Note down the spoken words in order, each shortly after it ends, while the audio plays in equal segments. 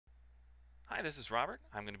Hi, this is Robert.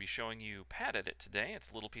 I'm going to be showing you PadEdit today.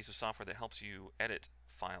 It's a little piece of software that helps you edit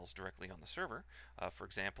files directly on the server. For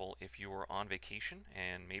example, if you're on vacation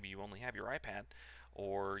and maybe you only have your iPad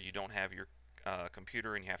or you don't have your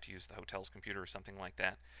computer and you have to use the hotel's computer or something like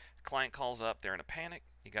that, client calls up, they're in a panic,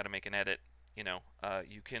 you got to make an edit.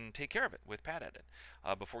 You can take care of it with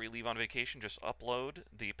PadEdit. Before you leave on vacation, just upload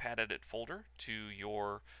the PadEdit folder to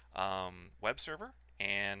your web server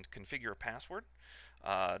and configure a password.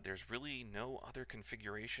 There's really no other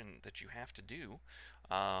configuration that you have to do.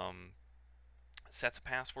 Sets a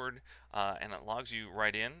password and it logs you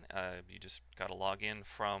right in. You just got to log in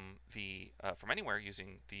from anywhere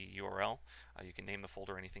using the URL. You can name the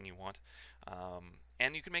folder anything you want,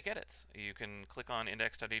 and you can make edits. You can click on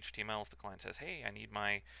index.html if the client says, "Hey, I need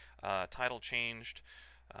my title changed."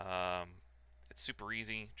 It's super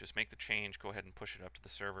easy. Just make the change, go ahead and push it up to the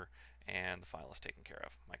server, and the file is taken care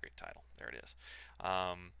of. Migrate title. There it is.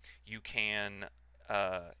 You can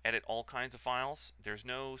edit all kinds of files. There's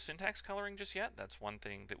no syntax coloring just yet. That's one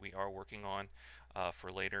thing that we are working on for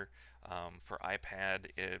later. For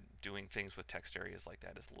iPad, doing things with text areas like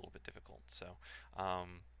that is a little bit difficult. So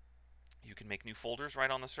you can make new folders right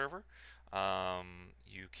on the server.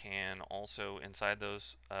 You can also, inside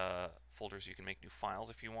those folders, you can make new files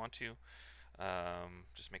if you want to.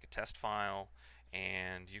 Just make a test file,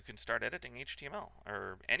 and you can start editing HTML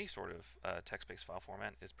or any sort of text-based file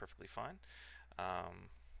format is perfectly fine.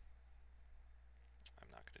 I'm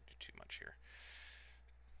not going to do too much here.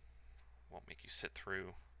 Won't make you sit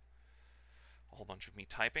through a whole bunch of me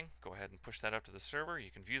typing. Go ahead and push that up to the server.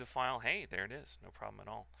 You can view the file. Hey, there it is. No problem at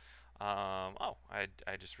all.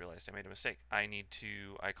 I just realized I made a mistake.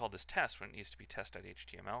 I called this test when it needs to be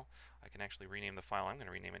test.html. I can actually rename the file. I'm going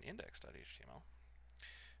to rename it index.html.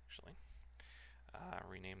 Actually,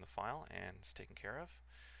 rename the file, and it's taken care of.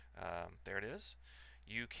 There it is.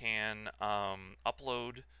 You can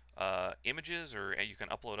upload images, or you can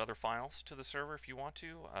upload other files to the server if you want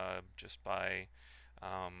to, just by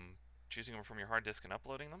choosing them from your hard disk and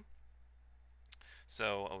uploading them.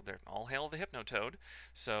 So there, all hail the Hypnotoad.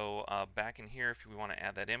 So back in here, if we want to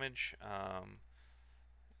add that image,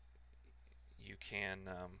 you can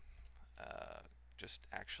just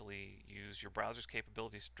actually use your browser's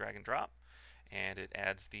capabilities to drag and drop, and it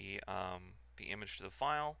adds the image to the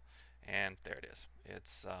file, and there it is.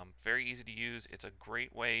 It's very easy to use. It's a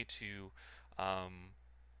great way to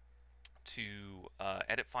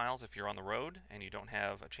edit files if you're on the road and you don't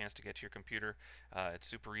have a chance to get to your computer. It's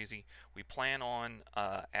super easy. We plan on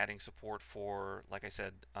adding support for, like I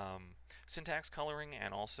said, syntax coloring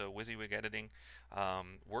and also WYSIWYG editing.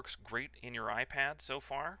 Works great in your iPad so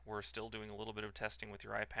far. We're still doing a little bit of testing with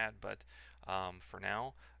your iPad, but for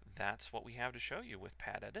now, that's what we have to show you with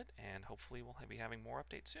PadEdit, and hopefully we'll be having more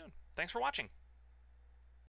updates soon. Thanks for watching.